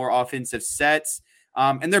into more offensive sets,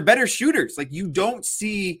 and they're better shooters. Like you don't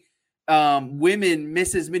see women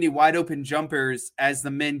miss as many wide open jumpers as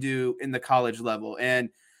the men do in the college level. And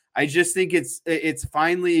I just think it's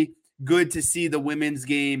finally good to see the women's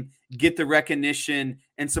game get the recognition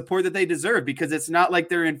and support that they deserve, because it's not like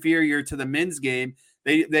they're inferior to the men's game.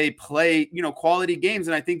 They play, quality games.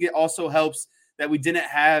 And I think it also helps that we didn't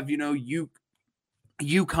have,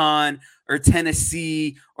 UConn or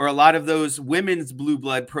Tennessee or a lot of those women's blue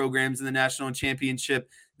blood programs in the national championship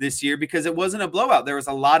this year, because it wasn't a blowout. There was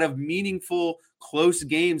a lot of meaningful, close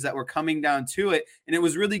games that were coming down to it. And it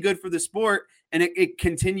was really good for the sport. And it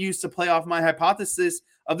continues to play off my hypothesis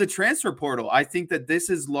of the transfer portal. I think that this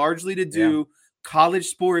is largely to do college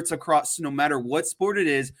sports across, no matter what sport it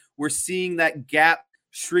is. We're seeing that gap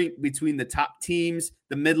shrink between the top teams,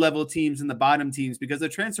 the mid-level teams, and the bottom teams because of the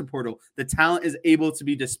transfer portal. The talent is able to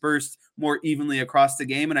be dispersed more evenly across the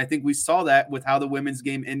game. And I think we saw that with how the women's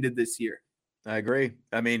game ended this year. I agree.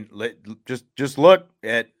 I mean, just look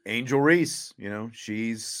at Angel Reese.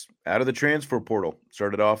 She's out of the transfer portal,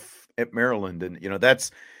 started off at Maryland. And,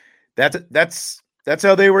 that's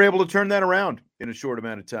how they were able to turn that around in a short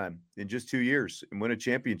amount of time, in just 2 years, and win a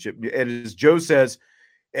championship. And as Joe says,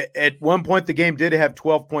 at one point the game did have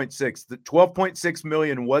 12.6. The 12.6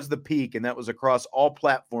 million was the peak, and that was across all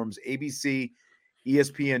platforms: ABC,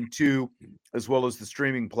 ESPN2, as well as the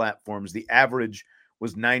streaming platforms. The average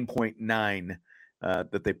was 9.9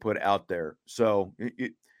 that they put out there. So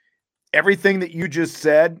everything that you just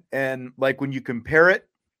said, and like when you compare it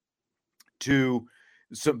to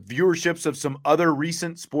some viewerships of some other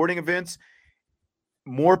recent sporting events,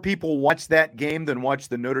 more people watch that game than watch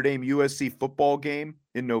the Notre Dame USC football game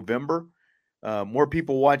in November. More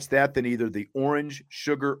people watch that than either the Orange,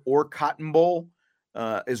 Sugar, or Cotton Bowl,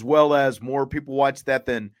 as well as more people watch that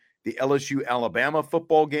than the LSU Alabama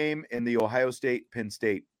football game and the Ohio State Penn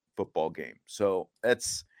State football game. So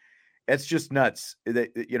that's just nuts.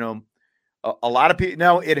 A lot of people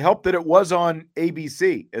now. It helped that it was on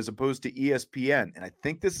ABC as opposed to ESPN, and I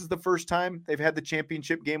think this is the first time they've had the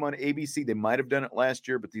championship game on ABC. They might have done it last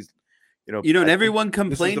year, but and everyone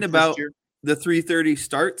complained about the 3:30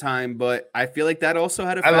 start time, but I feel like that also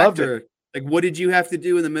had a factor. I loved it. Like, what did you have to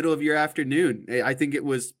do in the middle of your afternoon? I think it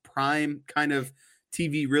was prime kind of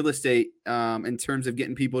TV real estate in terms of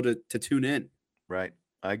getting people to tune in. Right.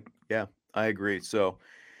 I agree. So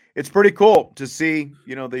it's pretty cool to see,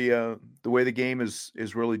 the way the game is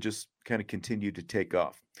really just kind of continued to take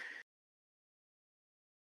off.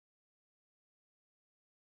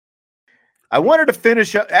 I wanted to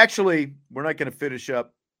finish up. Actually, we're not going to finish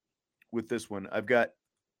up with this one. I'm going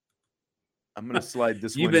to slide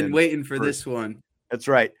this one in. You've been waiting for this one. That's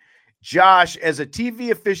right. Josh, as a TV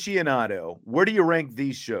aficionado, where do you rank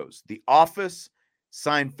these shows? The Office,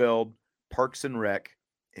 Seinfeld, Parks and Rec,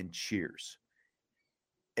 and Cheers.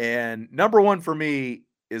 And number one for me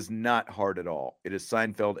is not hard at all. It is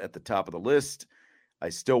Seinfeld at the top of the list. I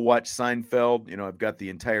still watch Seinfeld. I've got the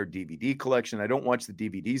entire DVD collection. I don't watch the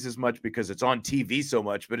DVDs as much because it's on TV so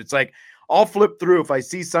much, but it's like I'll flip through. If I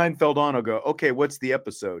see Seinfeld on, I'll go, okay, what's the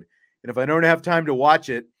episode? And if I don't have time to watch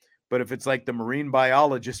it, but if it's like The Marine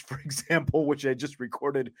Biologist, for example, which I just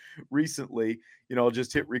recorded recently, I'll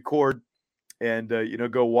just hit record and,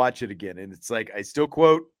 go watch it again. And it's like I still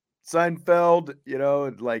quote Seinfeld,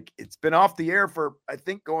 like it's been off the air for, I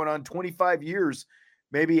think, going on 25 years,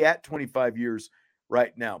 maybe at 25 years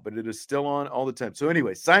right now, but it is still on all the time. So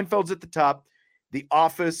anyway, Seinfeld's at the top. The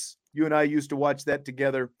Office, you and I used to watch that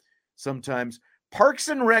together sometimes. Parks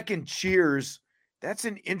and Rec and Cheers, that's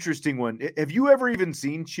an interesting one. Have you ever even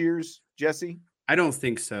seen Cheers, Jesse? I don't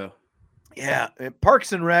think so. Yeah,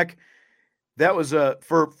 Parks and Rec, that was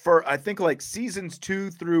for I think like seasons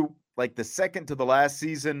 2 through like the second to the last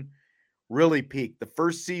season really peaked. The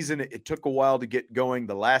first season, it took a while to get going.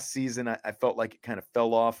 The last season, I felt like it kind of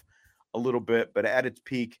fell off a little bit, but at its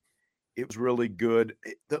peak, it was really good.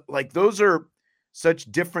 Like those are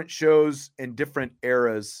such different shows and different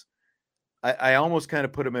eras. I almost kind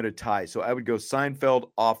of put them in a tie. So I would go Seinfeld,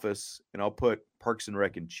 Office, and I'll put Parks and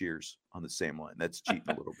Rec and Cheers on the same line. That's cheating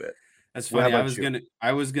a little bit. That's funny.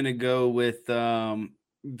 I was gonna go with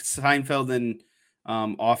Seinfeld and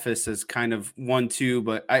Office as kind of 1-2,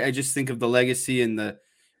 but I just think of the legacy and the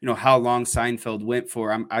how long Seinfeld went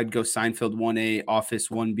for. I'd go Seinfeld 1A, Office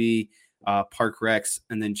 1B, Park Recs,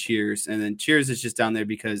 and then Cheers. And then Cheers is just down there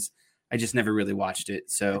because I just never really watched it.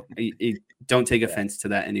 So don't take offense to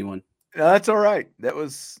that, anyone. No, that's all right.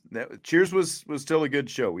 Cheers was still a good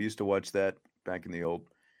show. We used to watch that back in the old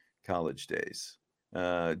college days.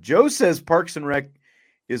 Joe says Parks and Rec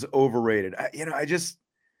is overrated. I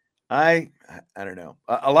don't know.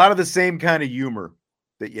 A lot of the same kind of humor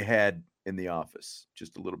that you had in The Office,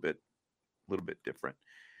 just a little bit different.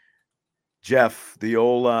 Jeff, the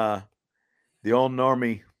old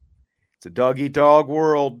normie. It's a dog eat dog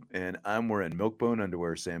world, and I'm wearing Milk-Bone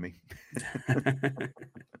underwear, Sammy.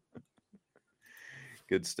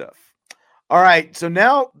 Good stuff. All right, so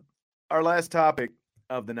now our last topic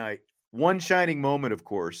of the night. One shining moment, of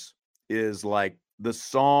course, is like the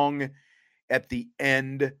song at the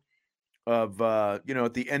end of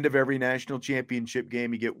at the end of every national championship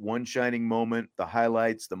game. You get one shining moment, the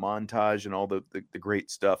highlights, the montage, and all the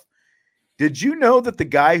great stuff. Did you know that the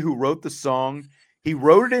guy who wrote the song, he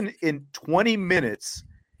wrote it in 20 minutes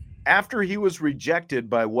after he was rejected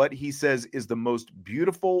by what he says is the most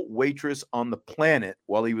beautiful waitress on the planet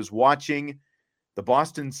while he was watching the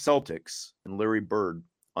Boston Celtics and Larry Bird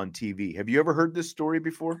on TV? Have you ever heard this story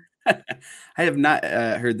before? I have not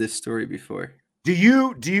heard this story before. Do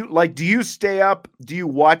you stay up? Do you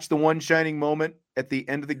watch the one shining moment at the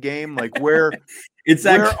end of the game? Like where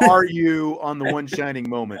are you on the one shining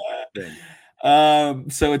moment thing?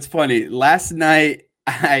 So it's funny. Last night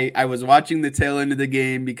I was watching the tail end of the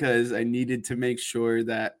game because I needed to make sure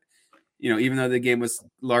that, even though the game was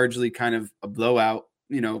largely kind of a blowout,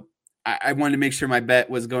 I wanted to make sure my bet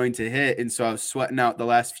was going to hit. And so I was sweating out the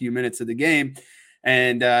last few minutes of the game.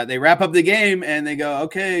 And they wrap up the game and they go,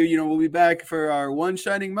 okay, we'll be back for our one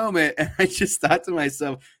shining moment. And I just thought to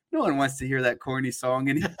myself, no one wants to hear that corny song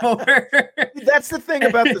anymore. That's the thing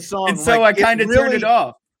about the song. And so I kind of turned it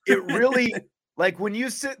off. It really, like when you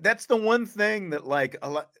sit, that's the one thing that like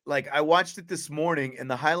I watched it this morning and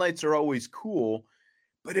the highlights are always cool,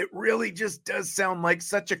 but it really just does sound like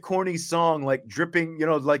such a corny song, like dripping,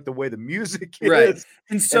 like the way the music is. Right.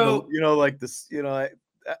 And so, like this,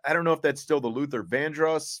 I don't know if that's still the Luther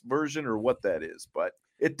Vandross version or what that is, but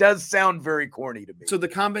it does sound very corny to me. So the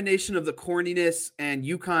combination of the corniness and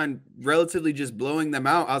UConn relatively just blowing them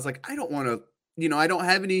out, I was like, I don't want to, I don't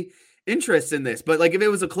have any interest in this. But like if it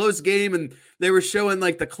was a close game and they were showing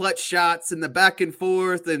like the clutch shots and the back and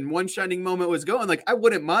forth and one shining moment was going, like I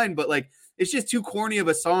wouldn't mind, but like it's just too corny of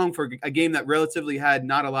a song for a game that relatively had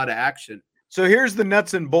not a lot of action. So here's the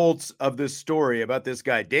nuts and bolts of this story about this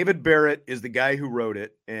guy. David Barrett is the guy who wrote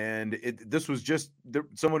it. And this was just,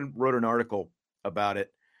 someone wrote an article about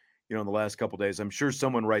it, in the last couple of days. I'm sure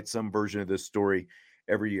someone writes some version of this story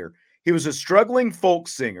every year. He was a struggling folk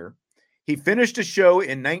singer. He finished a show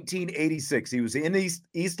in 1986. He was in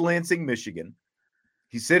East Lansing, Michigan.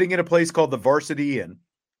 He's sitting in a place called the Varsity Inn.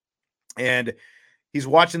 And he's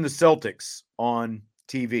watching the Celtics on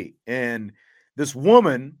TV. And this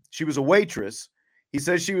woman, she was a waitress. He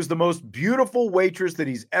says she was the most beautiful waitress that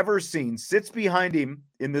he's ever seen, sits behind him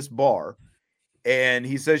in this bar. And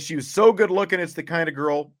he says she was so good looking. It's the kind of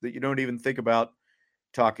girl that you don't even think about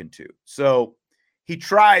talking to. So he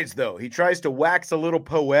tries to wax a little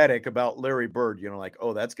poetic about Larry Bird, like,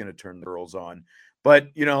 oh, that's going to turn the girls on. But,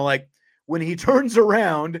 like when he turns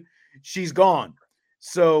around, she's gone.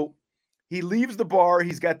 So he leaves the bar.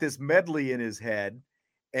 He's got this medley in his head.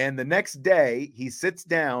 And the next day, he sits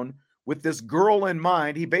down with this girl in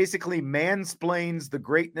mind. He basically mansplains the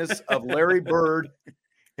greatness of Larry Bird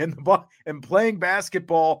and playing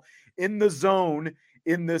basketball in the zone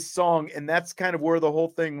in this song. And that's kind of where the whole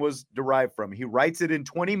thing was derived from. He writes it in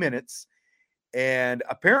 20 minutes. And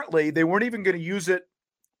apparently, they weren't even going to use it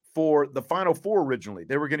for the Final Four originally.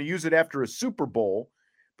 They were going to use it after a Super Bowl,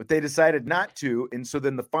 but they decided not to. And so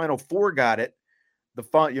then the Final Four got it,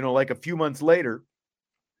 like a few months later.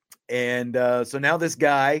 And so now this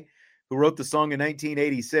guy who wrote the song in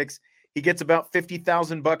 1986, he gets about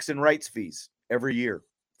 $50,000 in rights fees every year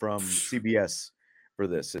from CBS for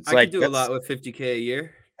this. It's I could do a lot with $50K a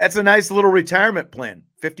year. That's a nice little retirement plan.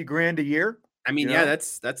 $50,000 a year. I mean,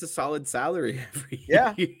 that's a solid salary every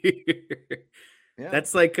year. Yeah.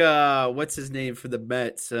 That's like what's his name for the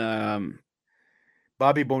Mets?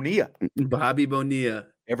 Bobby Bonilla. Bobby Bonilla.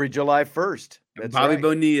 Every July 1st. That's Bobby right.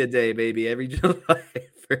 Bonilla Day, baby. Every July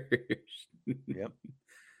 1st. Yep.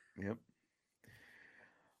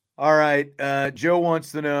 All right. Joe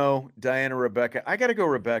wants to know, Diana, Rebecca. I got to go,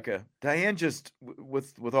 Rebecca. Diane just,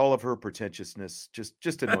 with all of her pretentiousness,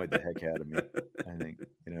 just annoyed the heck out of me. I think,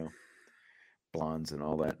 blondes and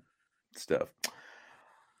all that stuff.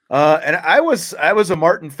 And I was a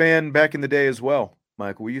Martin fan back in the day as well.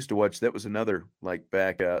 Michael, we used to watch. That was another like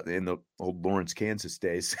back in the old Lawrence, Kansas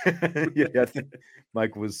days. Yeah, I think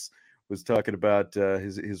Mike was talking about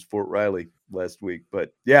his Fort Riley last week.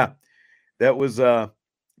 But yeah, that was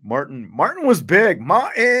Martin. Martin was big.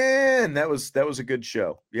 Martin. That was a good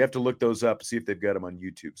show. You have to look those up, see if they've got them on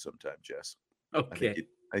YouTube sometime, Jess. Okay,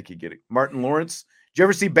 I could get it. Martin Lawrence. Did you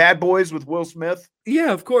ever see Bad Boys with Will Smith?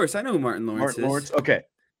 Yeah, of course. I know who Martin Lawrence is. Lawrence. Okay.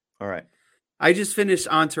 All right. I just finished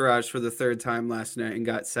Entourage for the third time last night and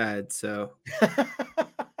got sad. So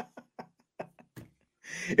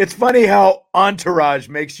it's funny how Entourage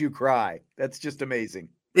makes you cry. That's just amazing.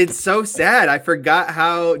 It's so sad. I forgot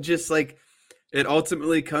how just like it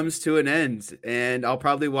ultimately comes to an end, and I'll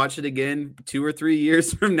probably watch it again 2 or 3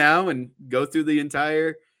 years from now and go through the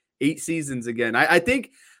entire 8 seasons again. I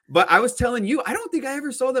think, but I was telling you, I don't think I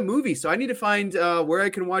ever saw the movie. So I need to find where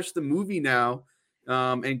I can watch the movie now.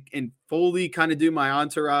 And fully kind of do my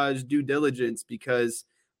Entourage due diligence because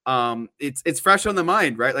it's fresh on the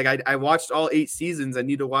mind, right? Like I watched all 8 seasons. I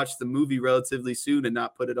need to watch the movie relatively soon and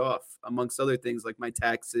not put it off, amongst other things like my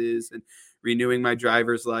taxes and renewing my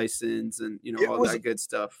driver's license and all that good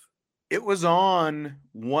stuff. It was on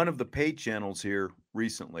one of the pay channels here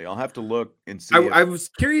recently. I'll have to look and see. I was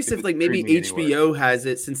curious if like maybe HBO has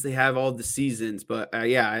it since they have all the seasons, but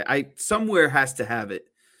I somewhere has to have it.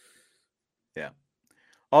 Yeah.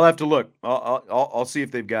 I'll have to look. I'll see if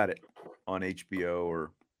they've got it on HBO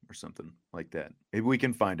or something like that. Maybe we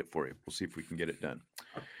can find it for you. We'll see if we can get it done.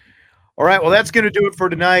 All right. Well, that's going to do it for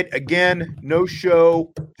tonight. Again, no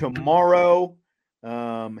show tomorrow.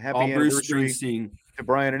 Happy anniversary to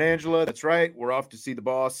Brian and Angela. That's right. We're off to see the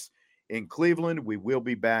boss in Cleveland. We will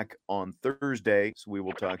be back on Thursday, so we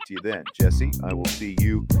will talk to you then. Jesse, I will see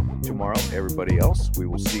you tomorrow. Everybody else, we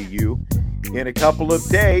will see you in a couple of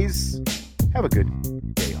days. Have a good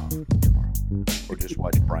day off tomorrow. Or just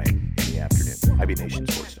watch Brian in the afternoon. IB Nation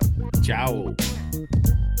Sports Talk. Ciao.